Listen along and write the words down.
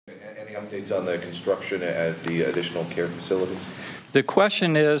Any updates on the construction at the additional care facilities? The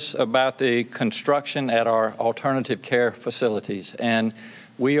question is about the construction at our alternative care facilities, and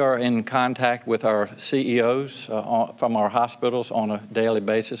we are in contact with our CEOs from our hospitals on a daily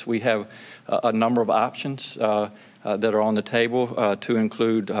basis. We have a number of options that are on the table to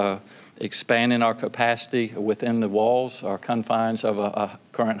include expanding our capacity within the walls or confines of a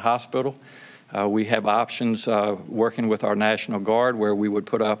current hospital. We have options working with our National Guard where we would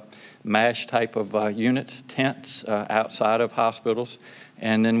put up MASH type of units, tents outside of hospitals.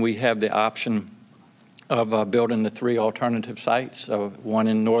 And then we have the option of building the 3 alternative sites, one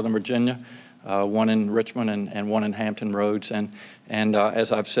in Northern Virginia, one in Richmond, and one in Hampton Roads. And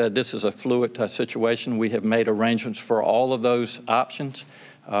as I've said, this is a fluid situation. We have made arrangements for all of those options,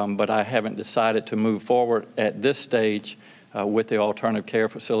 but I haven't decided to move forward at this stage with the alternative care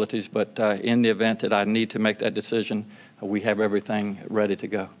facilities. But in the event that I need to make that decision, we have everything ready to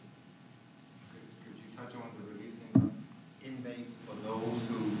go.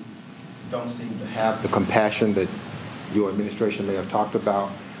 Don't seem to have the compassion that your administration may have talked about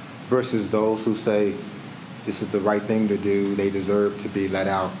versus those who say this is the right thing to do, they deserve to be let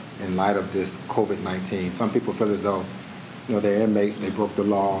out in light of this COVID-19. Some people feel as though, you know, they're inmates, they broke the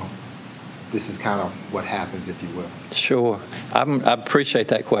law. This is kind of what happens, if you will. Sure. I appreciate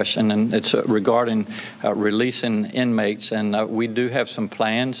that question, and it's regarding releasing inmates, and we do have some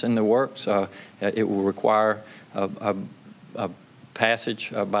plans in the works. It will require a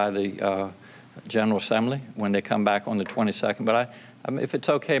passage by the General Assembly when they come back on the 22nd. But if it's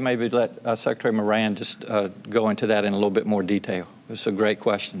okay, maybe let Secretary Moran just go into that in a little bit more detail. It's a great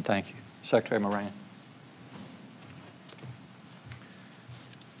question. Thank you. Secretary Moran.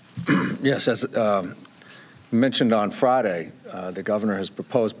 Yes, as mentioned on Friday, the governor has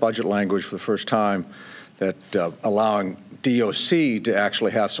proposed budget language for the first time that allowing DOC to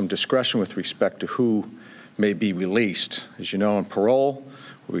actually have some discretion with respect to who may be released. As you know, in parole,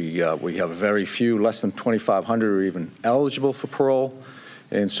 we have very few, less than 2,500 are even eligible for parole.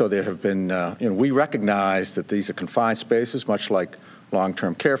 And so there have been, we recognize that these are confined spaces, much like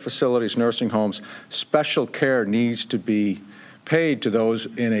long-term care facilities, nursing homes. Special care needs to be paid to those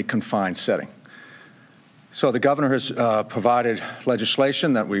in a confined setting. So the governor has provided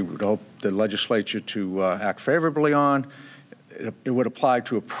legislation that we would hope the legislature to act favorably on. It would apply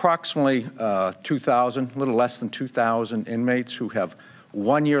to approximately 2,000, a little less than 2,000 inmates who have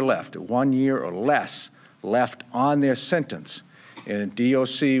 1 year left, 1 year or less left on their sentence. And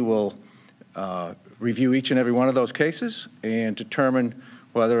DOC will review each and every one of those cases and determine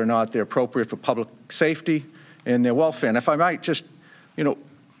whether or not they're appropriate for public safety and their welfare. And if I might just,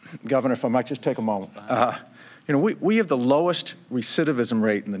 Governor, if I might just take a moment. We have the lowest recidivism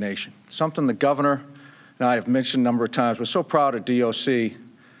rate in the nation, something the governor and I have mentioned a number of times. We're so proud of DOC,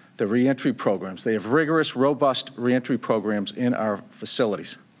 the reentry programs. They have rigorous, robust reentry programs in our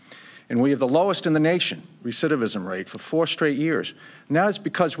facilities. And we have the lowest in the nation recidivism rate for 4 straight years. And that is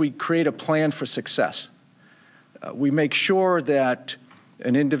because we create a plan for success. We make sure that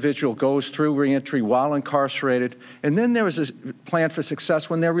an individual goes through reentry while incarcerated, and then there is a plan for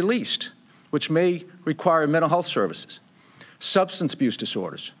success when they're released, which may require mental health services, substance abuse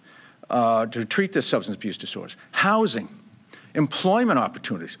disorders, to treat their substance abuse disorders, housing, employment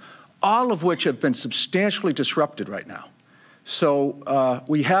opportunities, all of which have been substantially disrupted right now. So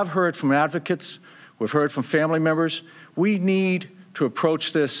we have heard from advocates, we've heard from family members. We need to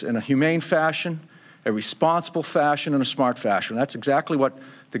approach this in a humane fashion, a responsible fashion, and a smart fashion. That's exactly what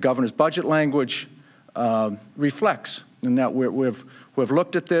the governor's budget language reflects, in that we've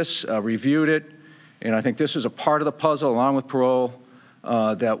looked at this, reviewed it, and I think this is a part of the puzzle, along with parole,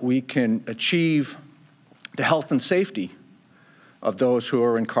 that we can achieve the health and safety of those who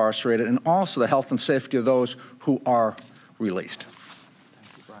are incarcerated, and also the health and safety of those who are released.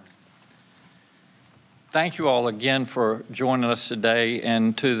 Thank you, Brian. Thank you all again for joining us today,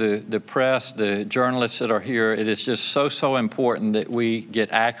 and to the press, the journalists that are here. It is just so important that we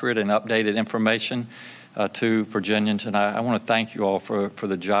get accurate and updated information to Virginians, and I want to thank you all for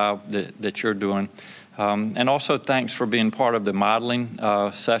the job that you're doing. And also thanks for being part of the modeling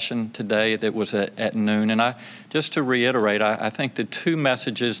session today that was at noon. And just to reiterate, I think the 2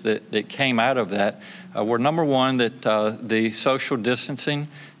 messages that came out of that were, number one, that the social distancing,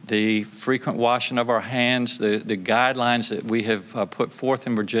 the frequent washing of our hands, the guidelines that we have put forth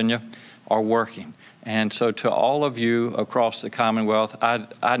in Virginia are working. And so to all of you across the Commonwealth,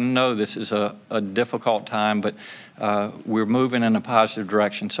 I know this is a difficult time, but we're moving in a positive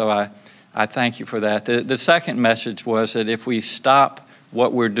direction. So I thank you for that. The second message was that if we stop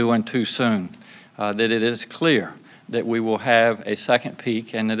what we're doing too soon, that it is clear that we will have a second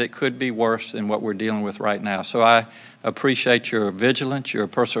peak and that it could be worse than what we're dealing with right now. So I appreciate your vigilance, your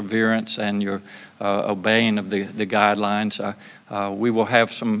perseverance, and your obeying of the guidelines. We will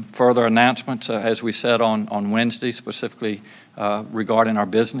have some further announcements, as we said, on Wednesday, specifically regarding our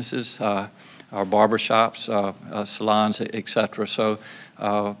businesses, our barbershops, salons, et cetera. So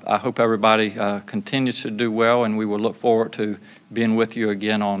I hope everybody continues to do well, and we will look forward to being with you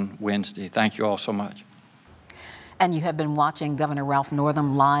again on Wednesday. Thank you all so much. And you have been watching Governor Ralph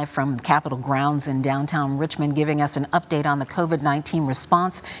Northam live from Capitol grounds in downtown Richmond, giving us an update on the COVID-19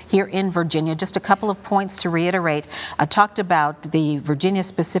 response here in Virginia. Just a couple of points to reiterate. I talked about the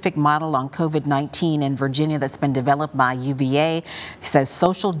Virginia-specific model on COVID-19 in Virginia that's been developed by UVA. He says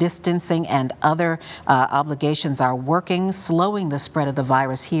social distancing and other obligations are working, slowing the spread of the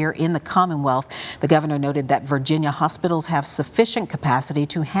virus here in the Commonwealth. The governor noted that Virginia hospitals have sufficient capacity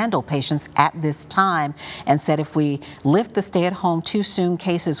to handle patients at this time, and said if we lift the stay-at-home too soon,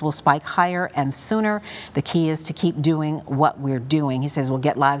 cases will spike higher and sooner. The key is to keep doing what we're doing. He says we'll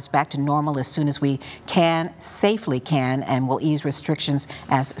get lives back to normal as soon as we can, safely can, and we'll ease restrictions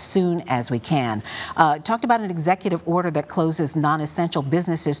as soon as we can. Talked about an executive order that closes non-essential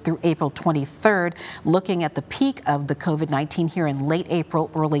businesses through April 23rd, looking at the peak of the COVID-19 here in late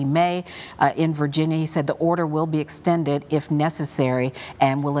April, early May in Virginia. He said the order will be extended if necessary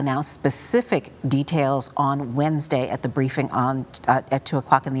and will announce specific details on Wednesday at the briefing at 2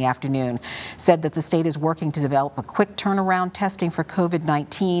 o'clock in the afternoon. Said that the state is working to develop a quick turnaround testing for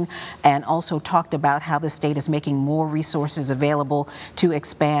COVID-19, and also talked about how the state is making more resources available to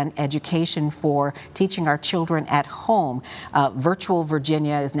expand education for teaching our children at home. Virtual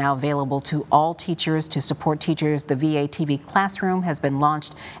Virginia is now available to all teachers to support teachers. The VA TV Classroom has been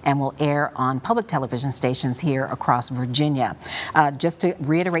launched and will air on public television stations here across Virginia. Just to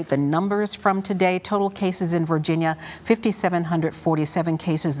reiterate the numbers from today, total cases in Virginia, 5,747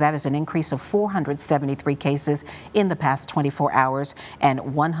 cases. That is an increase of 473 cases in the past 24 hours,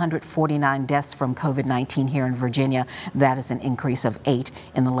 and 149 deaths from COVID-19 here in Virginia. That is an increase of 8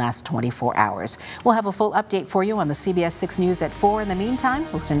 in the last 24 hours. We'll have a full update for you on the CBS 6 News at 4. In the meantime,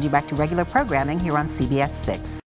 we'll send you back to regular programming here on CBS 6.